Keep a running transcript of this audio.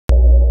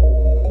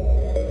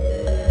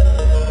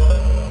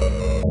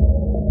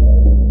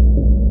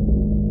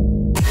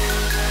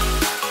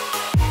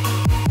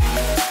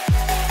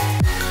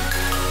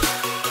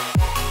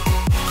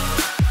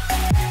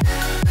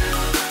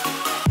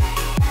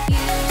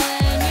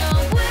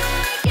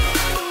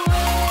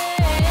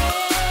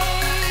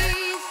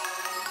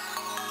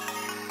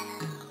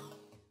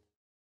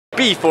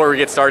Before we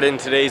get started in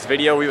today's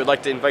video, we would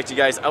like to invite you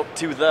guys out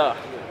to the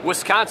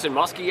Wisconsin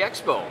Musky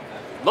Expo,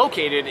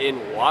 located in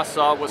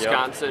Wausau,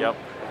 Wisconsin. Yep.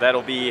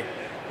 That'll be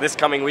this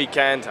coming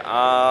weekend.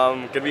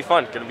 Gonna be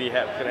fun. Gonna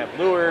have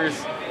lures,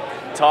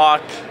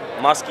 talk,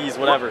 muskies,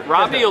 whatever.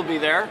 Robbie will be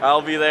there.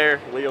 I'll be there.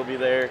 Lee will be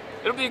there.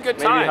 It'll be a good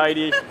time.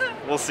 Maybe Heidi.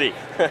 We'll see.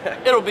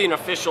 It'll be an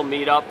official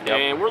meetup,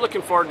 and we're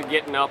looking forward to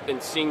getting up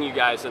and seeing you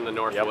guys in the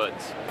North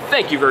Woods.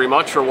 Thank you very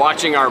much for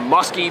watching our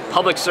musky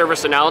public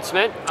service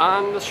announcement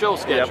on the show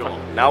schedule.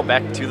 Now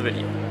back to the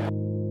video.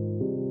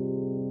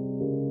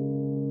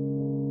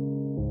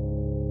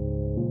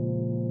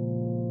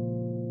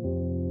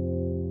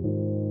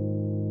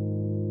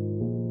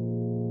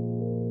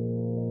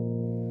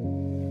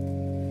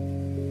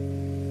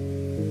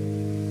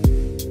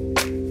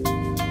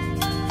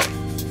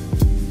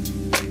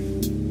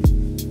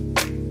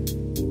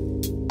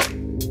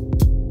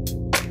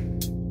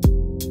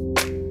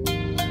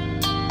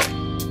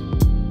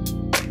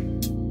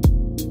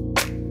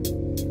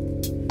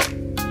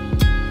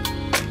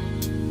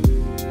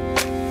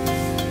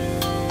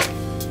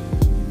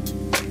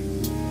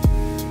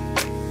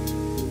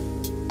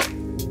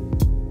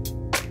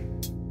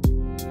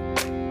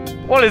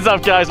 What is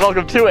up, guys?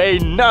 Welcome to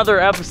another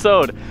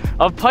episode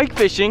of pike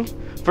fishing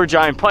for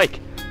giant pike.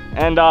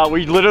 And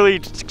we literally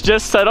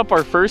just set up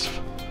our first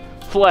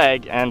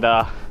flag, and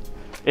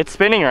it's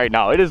spinning right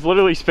now. It is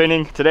literally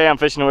spinning. Today I'm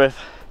fishing with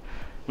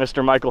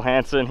Mr. Michael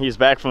Hanson. He's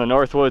back from the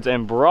Northwoods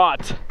and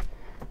brought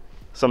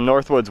some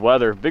Northwoods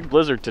weather. Big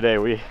blizzard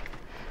today.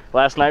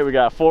 Last night we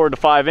got 4 to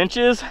 5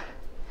 inches,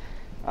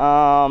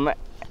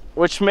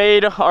 which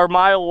made our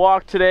mile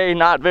walk today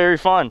not very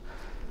fun.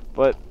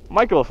 But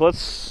Michael, let's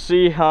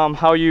see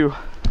how you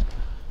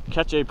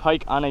catch a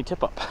pike on a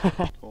tip-up.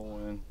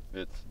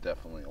 It's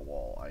definitely a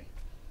walleye.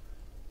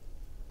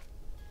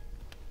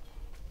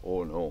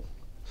 Oh no,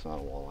 it's not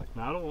a walleye.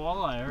 Not a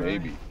walleye, right?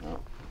 Maybe.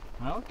 No.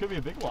 Well, it could be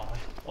a big walleye.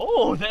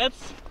 Oh,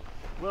 that's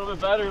a little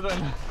bit better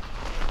than...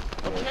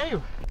 Okay.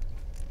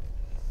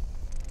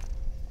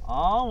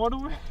 Oh, what do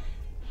we...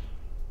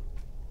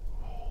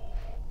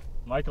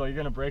 Michael, you're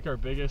gonna break our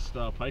biggest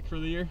pike for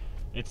the year?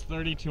 It's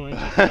 32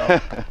 inches.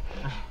 So.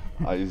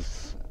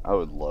 I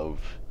would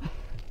love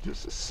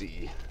just to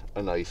see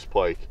a nice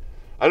pike.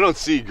 I don't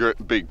see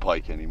big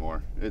pike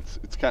anymore. It's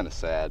kind of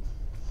sad.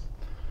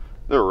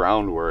 They're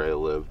around where I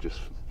live, just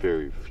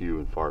very few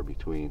and far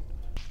between.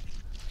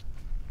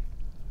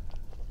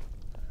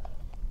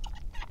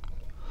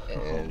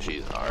 And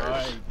she's ours. All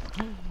right.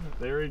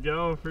 There we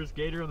go, first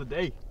gator of the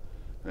day.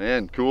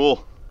 Man,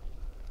 cool.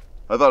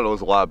 I thought it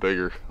was a lot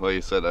bigger. Like I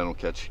said, I don't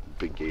catch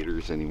big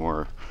gators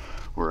anymore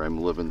where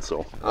I'm living,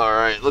 so. All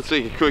right, let's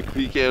take a quick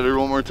peek at her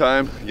one more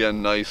time.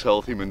 Again, nice,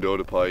 healthy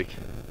Mendota pike.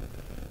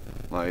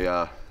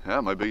 My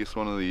biggest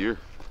one of the year.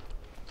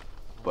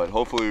 But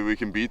hopefully we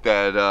can beat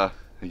that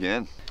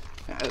again.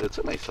 Yeah, that's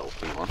a nice,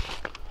 healthy one.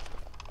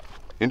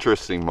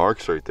 Interesting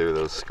marks right there,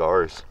 those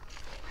scars.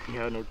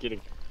 Yeah, no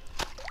kidding.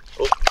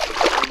 Oh,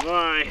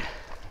 my.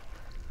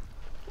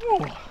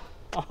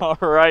 All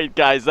right,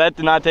 guys, that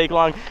did not take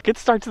long. Good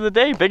start to the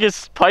day.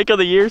 Biggest pike of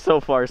the year so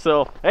far.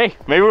 So, hey,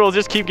 maybe we'll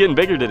just keep getting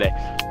bigger today.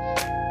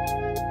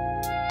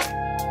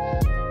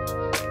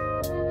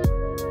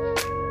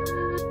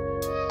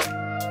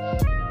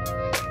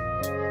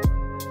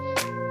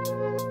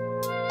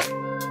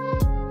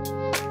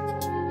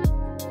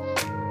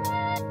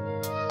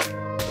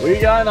 We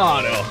got an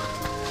auto.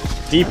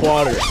 Deep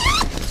water.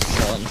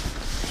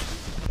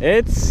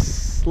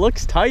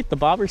 Looks tight. The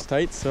bobber's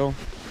tight, so.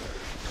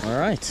 All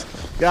right,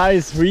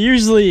 guys, we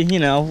usually,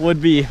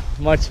 would be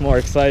much more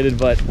excited,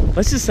 but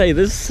let's just say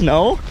this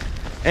snow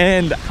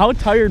and how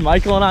tired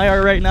Michael and I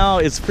are right now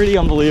is pretty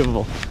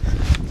unbelievable.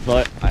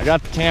 But I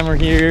got the camera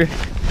here,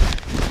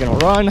 gonna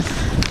run.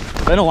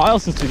 It's been a while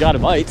since we got a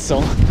bite, so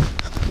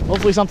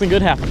hopefully something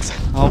good happens.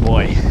 Oh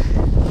boy.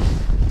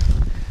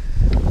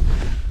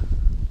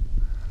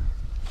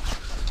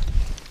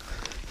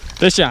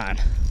 Fish on,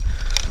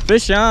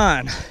 fish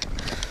on.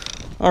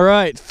 All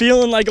right,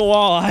 feeling like a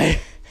walleye.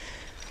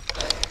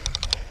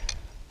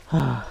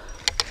 I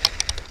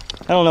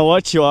don't know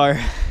what you are,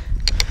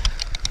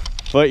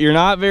 but you're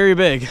not very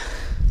big.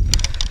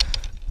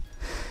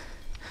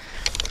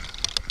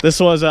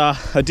 This was a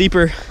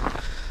deeper,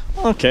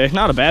 okay,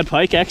 not a bad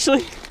pike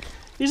actually.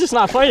 He's just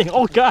not fighting.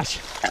 Oh gosh.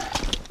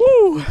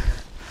 Woo!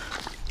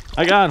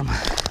 I got him.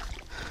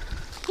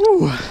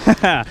 Woo!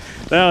 That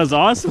was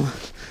awesome.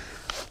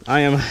 I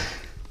am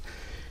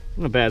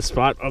in a bad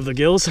spot of the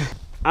gills.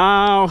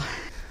 Ow!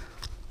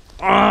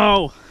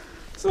 Oh!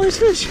 It's a nice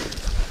fish.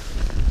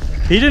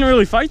 He didn't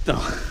really fight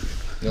though.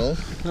 No?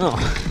 No.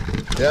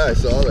 Yeah, I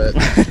saw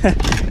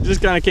that.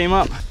 Just kind of came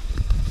up.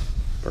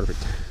 Perfect.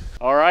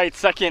 All right,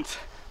 second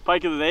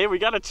pike of the day. We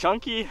got a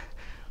chunky,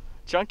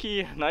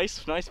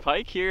 nice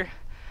pike here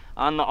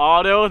on the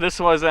auto. This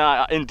was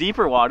in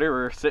deeper water.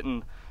 We're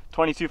sitting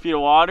 22 feet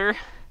of water,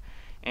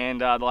 and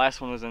the last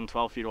one was in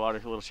 12 feet of water,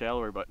 a little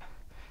shallower, but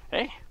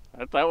hey,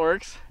 that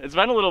works. It's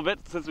been a little bit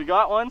since we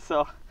got one,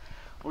 so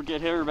we'll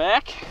get her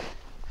back.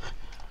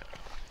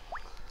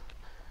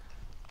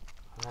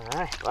 All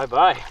right,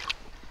 bye-bye.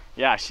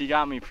 Yeah, she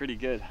got me pretty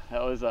good.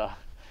 That was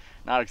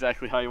not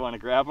exactly how you want to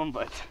grab them,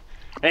 but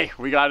hey,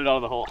 we got it out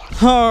of the hole.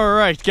 All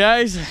right,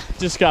 guys,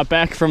 just got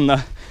back from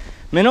the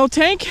minnow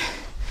tank.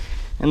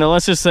 And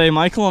let's just say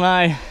Michael and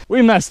I,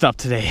 we messed up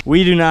today.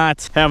 We do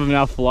not have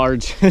enough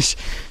large,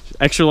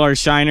 extra large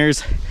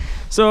shiners.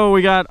 So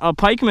we got a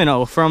pike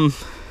minnow from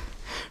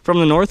the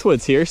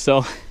Northwoods here.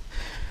 So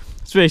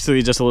it's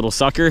basically just a little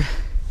sucker.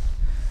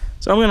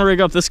 So I'm gonna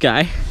rig up this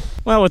guy.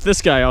 Well, with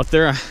this guy out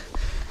there,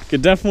 I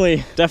could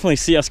definitely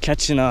see us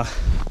catching a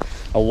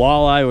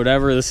walleye,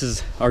 whatever. This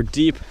is our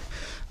deep,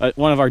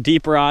 one of our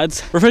deep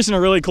rods. We're fishing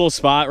a really cool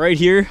spot. Right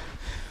here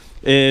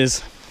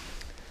is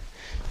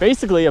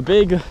basically a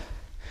big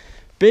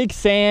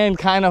sand,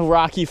 kind of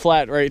rocky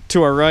flat right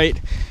to our right,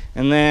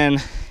 and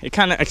then it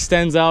kind of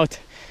extends out,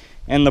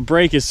 and the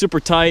break is super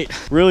tight,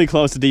 really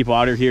close to deep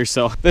water here.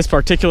 So this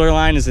particular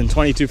line is in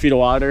 22 feet of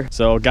water.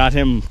 So got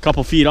him a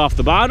couple feet off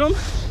the bottom,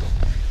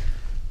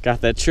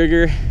 got that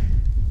trigger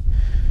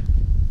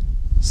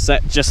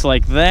set just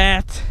like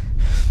that.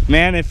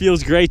 Man, it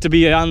feels great to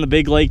be on the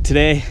big lake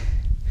today.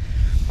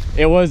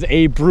 It was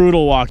a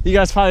brutal walk. You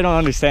guys probably don't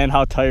understand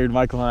how tired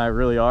Michael and I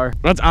really are.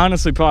 That's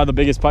honestly probably the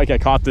biggest pike I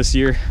caught this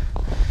year.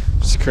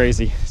 It's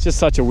crazy. It's just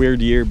such a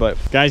weird year, but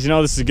guys, you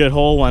know this is a good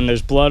hole when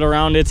there's blood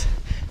around it.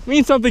 It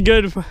means something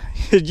good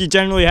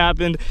generally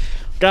happened.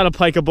 Got a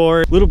pike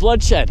aboard. Little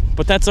bloodshed,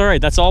 but that's all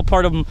right. That's all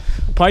part of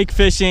pike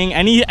fishing.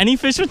 Any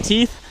fish with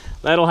teeth,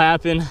 that'll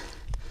happen.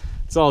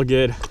 It's all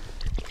good.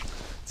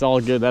 It's all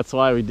good. That's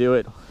why we do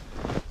it.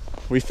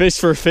 We fish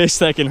for fish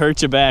that can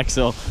hurt you back,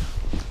 so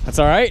that's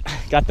all right.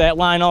 Got that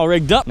line all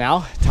rigged up.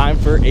 Now, time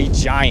for a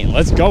giant.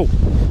 Let's go.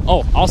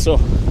 Oh, also,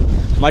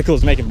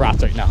 Michael's making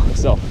broth right now,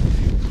 so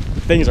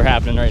things are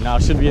happening right now.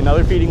 Should be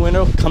another feeding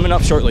window coming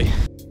up shortly.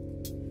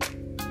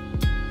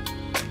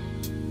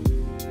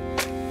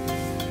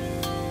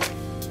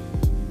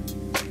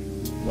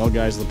 Well,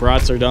 guys, the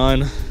brats are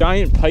done.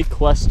 Giant pike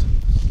quest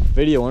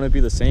video wouldn't be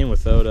the same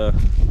without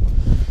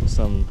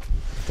some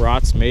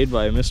brats made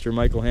by Mr.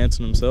 Michael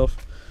Hanson himself.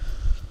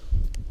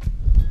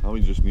 Now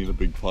we just need a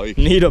big pike.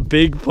 Need a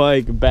big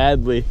pike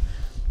badly.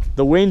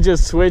 The wind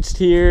just switched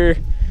here.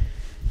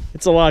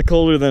 It's a lot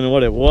colder than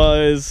what it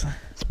was.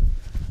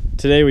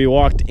 Today we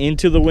walked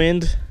into the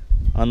wind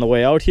on the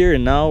way out here,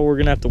 and now we're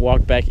gonna have to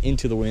walk back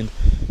into the wind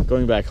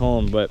going back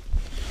home. But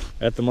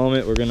at the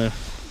moment we're gonna,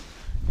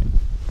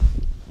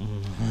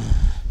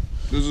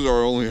 this is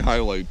our only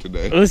highlight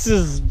today. this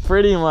is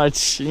pretty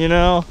much, you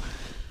know,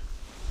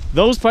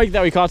 those pike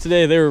that we caught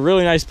today, they were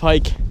really nice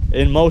pike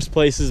in most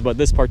places, but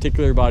this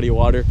particular body of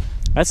water,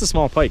 that's a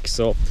small pike.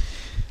 So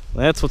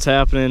that's what's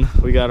happening.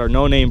 We got our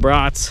no-name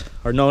brats,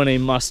 our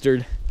no-name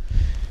mustard,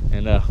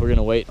 and we're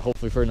gonna wait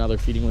hopefully for another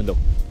feeding window.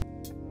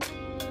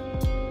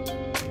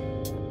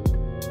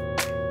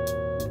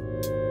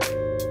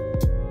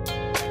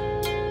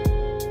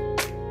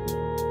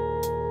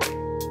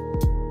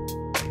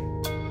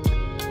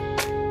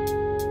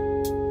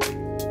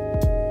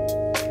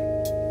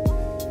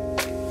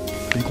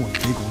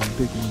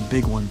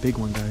 Big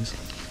one, guys.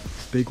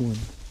 Big one.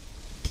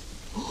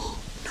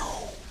 No.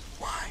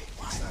 Why?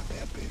 It's not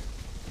that big.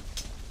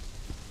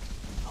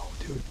 Oh,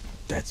 dude.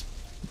 That's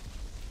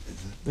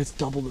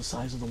double the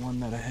size of the one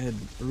that I had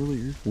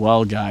earlier.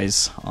 Well,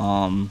 guys,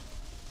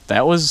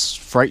 that was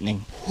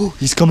frightening.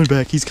 He's coming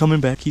back. He's coming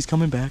back. He's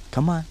coming back.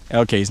 Come on.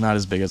 Okay, he's not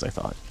as big as I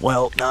thought.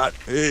 Well, not.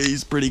 Hey,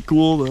 he's pretty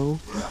cool though.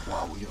 Yeah,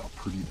 wow, look at how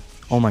pretty that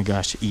fish. Oh my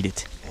gosh, eat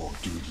it. Oh,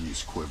 dude,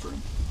 he's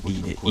quivering.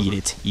 Eat it, eat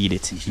it, eat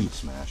it. He's gonna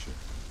smash it.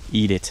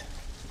 Eat it.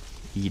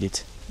 Eat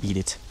it. Eat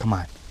it. Come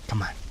on.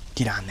 Come on.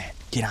 Get on that.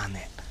 Get on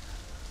that.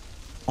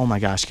 Oh my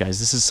gosh, guys,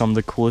 this is some of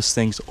the coolest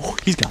things. Oh,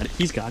 he's got it.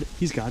 He's got it.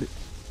 He's got it.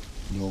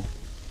 No.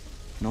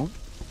 No?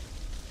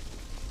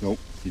 Nope,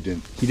 he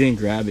didn't. He didn't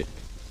grab it.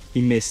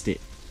 He missed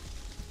it.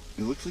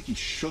 It looks like he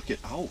shook it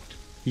out.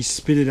 He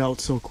spit it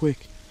out so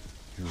quick.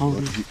 Here, How-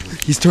 look,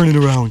 He's turning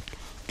around.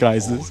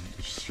 Guys, oh, this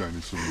he's trying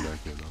to swim back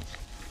at us.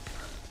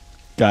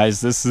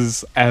 guys, this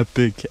is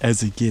epic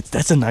as it gets.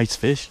 That's a nice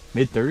fish.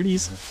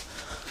 Mid-30s.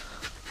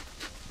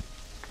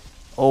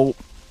 Oh,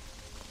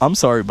 I'm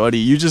sorry, buddy.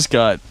 You just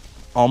got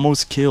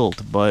almost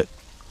killed, but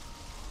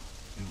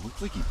It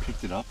looked like he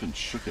picked it up and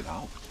shook it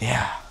out.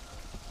 yeah.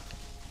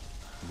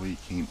 The way he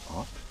came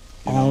up.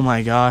 Oh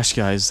my gosh,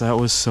 guys, that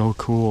was so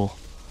cool.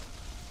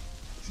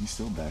 Is he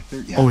still back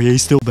there? Yeah. Oh yeah,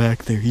 he's still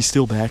back there. He's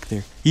still back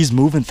there. He's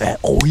moving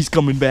fast. Oh, he's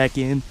coming back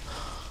in.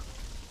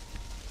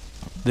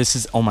 This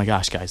is, oh my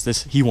gosh, guys,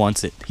 this, he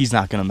wants it. He's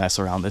not gonna mess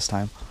around this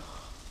time.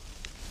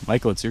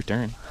 Michael, it's your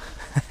turn.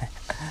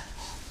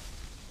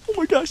 Oh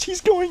my gosh,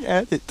 he's going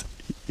at it.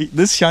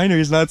 This shiner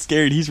is not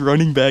scared. He's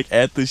running back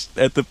at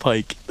the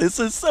pike. This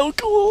is so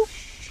cool.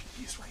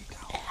 He's right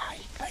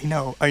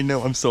down. I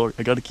know. I'm sorry.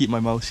 I gotta keep my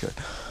mouth shut.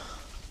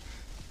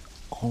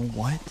 Oh,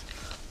 what?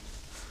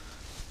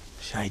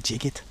 Should I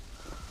jig it?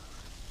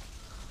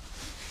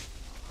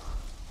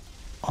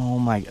 Oh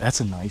my, that's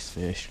a nice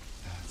fish.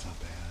 That's not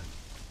bad.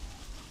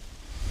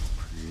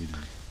 Pretty.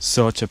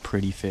 Such a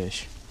pretty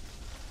fish.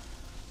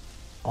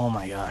 Oh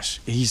my gosh,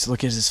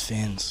 look at his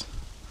fins.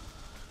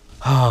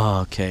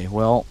 Okay,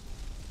 well,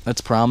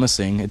 that's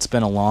promising. It's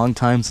been a long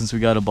time since we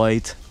got a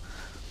bite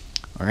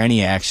or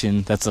any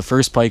action. That's the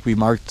first pike we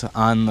marked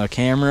on the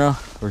camera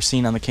or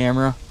seen on the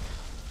camera,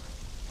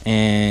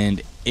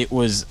 and it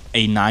was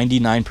a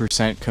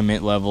 99%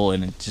 commit level,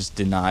 and it just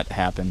did not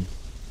happen.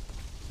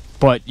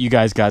 But you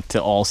guys got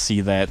to all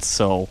see that,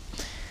 so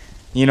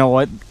you know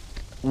what?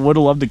 Would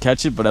have loved to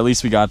catch it, but at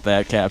least we got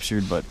that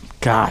captured. But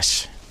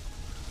gosh,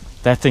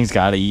 that thing's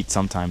got to eat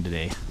sometime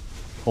today.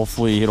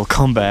 Hopefully it'll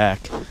come back.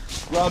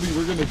 Robbie,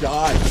 we're gonna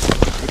die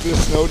if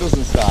this snow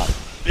doesn't stop.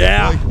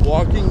 Yeah. Like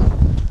walking.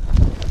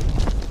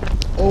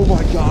 Oh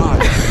my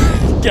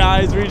God.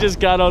 Guys, we just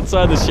got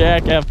outside the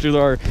shack after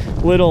our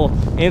little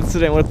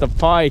incident with the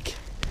pike.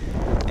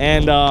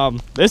 And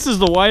this is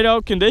the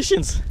whiteout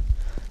conditions.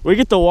 We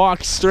get to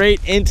walk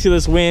straight into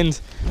this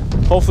wind.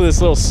 Hopefully this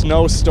little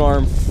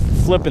snowstorm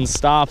flipping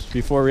stops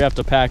before we have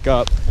to pack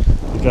up,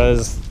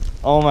 because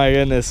oh my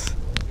goodness,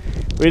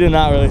 we did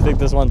not really think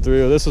this one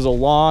through. This was a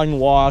long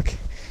walk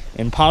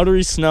in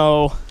powdery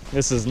snow.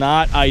 This is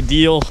not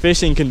ideal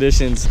fishing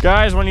conditions.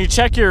 Guys, when you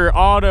check your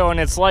auto and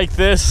it's like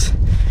this,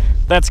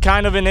 that's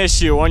kind of an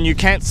issue when you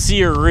can't see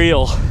your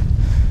reel.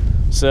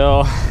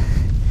 So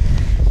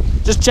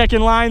just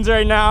checking lines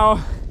right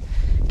now,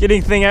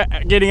 getting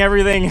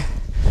everything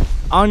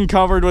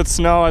uncovered with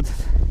snow,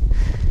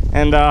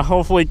 and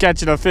hopefully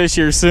catching a fish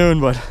here soon.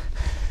 But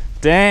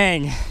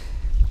dang,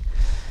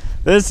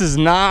 this is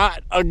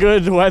not a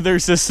good weather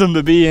system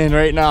to be in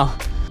right now.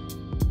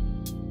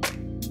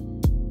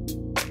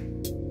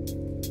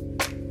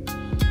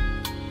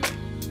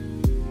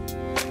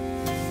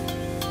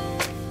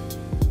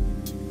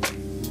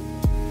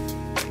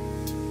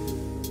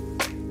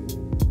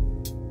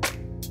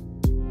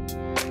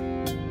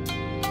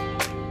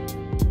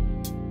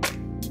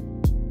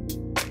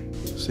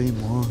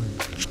 Same one.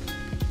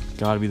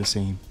 Gotta be the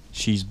same.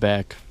 She's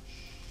back.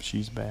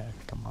 She's back.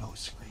 Come on. No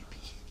scraping.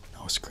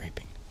 No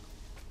scraping.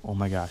 Oh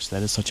my gosh,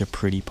 that is such a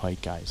pretty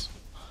pike, guys.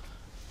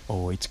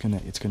 Oh, it's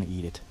gonna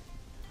eat it.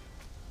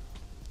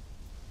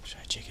 Should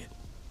I jig it?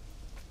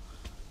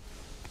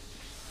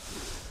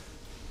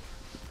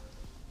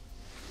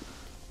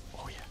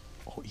 Oh yeah.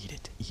 Oh, eat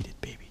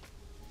it, baby.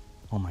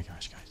 Oh my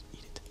gosh, guys,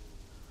 eat it.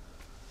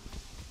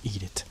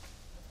 Eat it.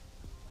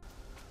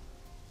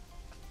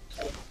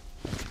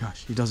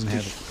 Gosh, he doesn't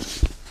have it.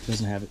 He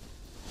doesn't have it.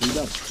 He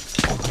does.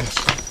 Oh my gosh.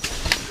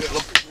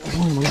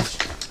 Oh my gosh.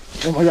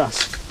 Oh my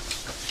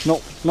gosh.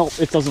 No, no,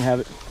 it doesn't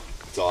have it.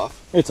 It's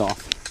off? It's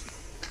off.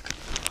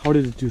 How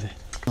did it do that?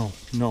 No,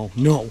 no,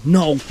 no,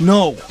 no,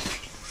 no.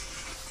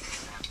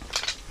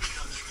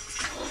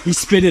 He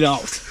spit it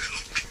out.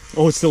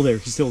 Oh, it's still there.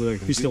 He's still there.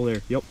 He's still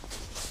there. Yep.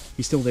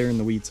 He's still there in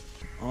the weeds.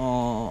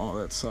 Oh,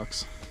 that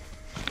sucks.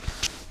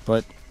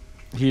 But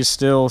he's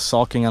still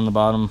sulking on the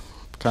bottom,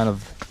 kind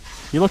of.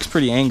 He looks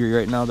pretty angry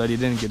right now that he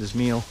didn't get his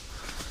meal.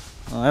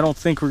 I don't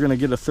think we're gonna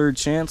get a third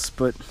chance,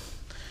 but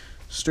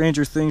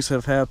stranger things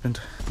have happened.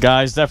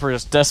 Guys,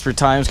 desperate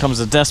times comes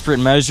to desperate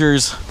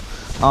measures.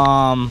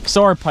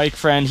 So our pike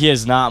friend, he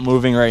is not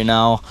moving right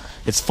now.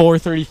 It's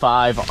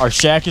 4:35. Our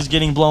shack is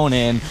getting blown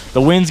in.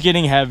 The wind's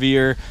getting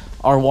heavier.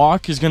 Our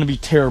walk is gonna be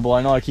terrible.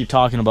 I know I keep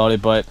talking about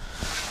it, but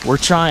we're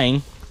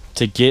trying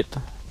to get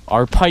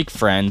our pike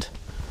friend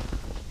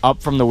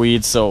up from the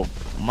weeds. So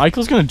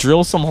Michael's gonna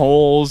drill some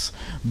holes,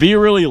 be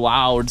really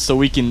loud, so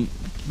we can.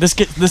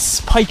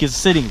 This pike is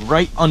sitting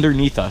right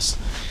underneath us,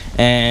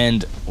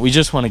 and we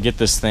just want to get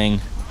this thing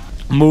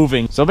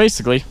moving. So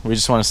basically, we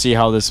just want to see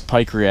how this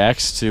pike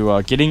reacts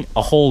to getting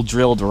a hole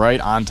drilled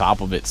right on top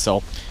of it.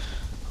 So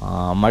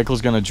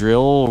Michael's gonna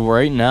drill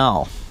right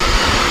now.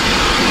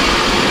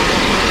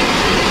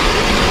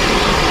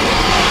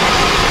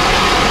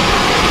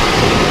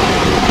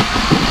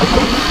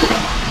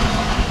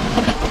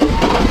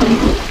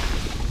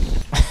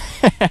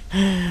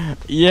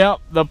 Yep,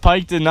 the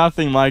pike did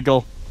nothing,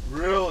 Michael.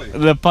 Really?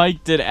 The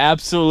pike did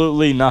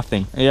absolutely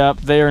nothing.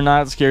 Yep, they are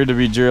not scared to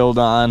be drilled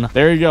on.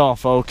 There you go,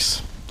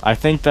 folks. I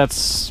think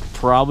that's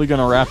probably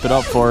gonna wrap it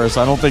up for us.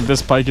 I don't think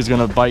this pike is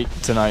gonna bite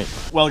tonight.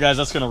 Well, guys,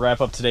 that's gonna wrap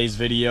up today's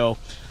video.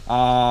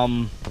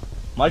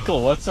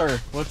 Michael, what's our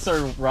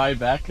ride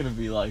back gonna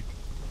be like?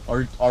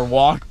 Our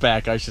walk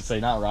back, I should say,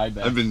 not ride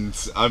back. I've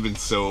been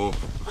so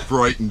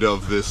frightened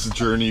of this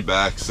journey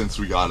back since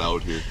we got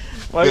out here.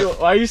 Why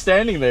are you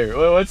standing there?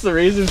 What's the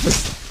reason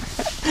for?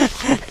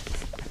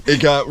 It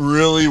got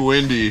really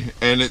windy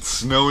and it's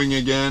snowing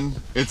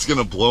again. It's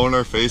gonna blow in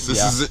our face.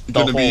 This is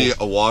gonna be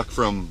a walk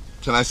from,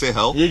 can I say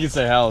hell? You can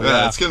say hell.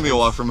 Yeah, it's gonna be a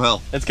walk from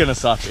hell. It's gonna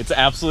suck. It's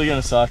absolutely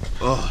gonna suck.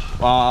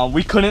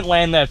 We couldn't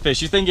land that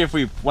fish. You think if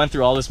we went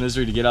through all this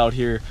misery to get out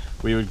here,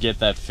 we would get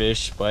that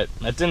fish, but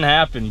that didn't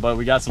happen. But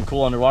we got some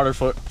cool underwater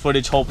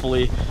footage.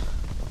 Hopefully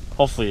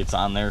it's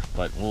on there,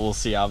 but we'll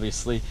see,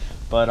 obviously.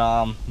 But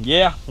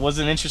yeah, was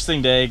an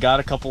interesting day. Got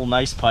a couple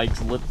nice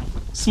pikes.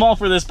 Small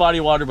for this body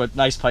of water, but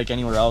nice pike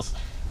anywhere else.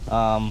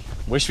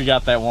 Wish we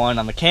got that one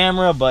on the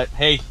camera, but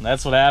hey,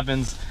 that's what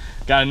happens.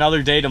 Got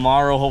another day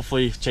tomorrow,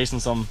 hopefully chasing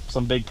some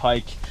big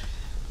pike.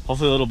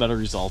 Hopefully a little better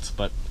results.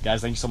 But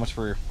guys, thank you so much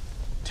for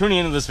tuning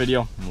into this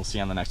video, and we'll see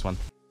you on the next one.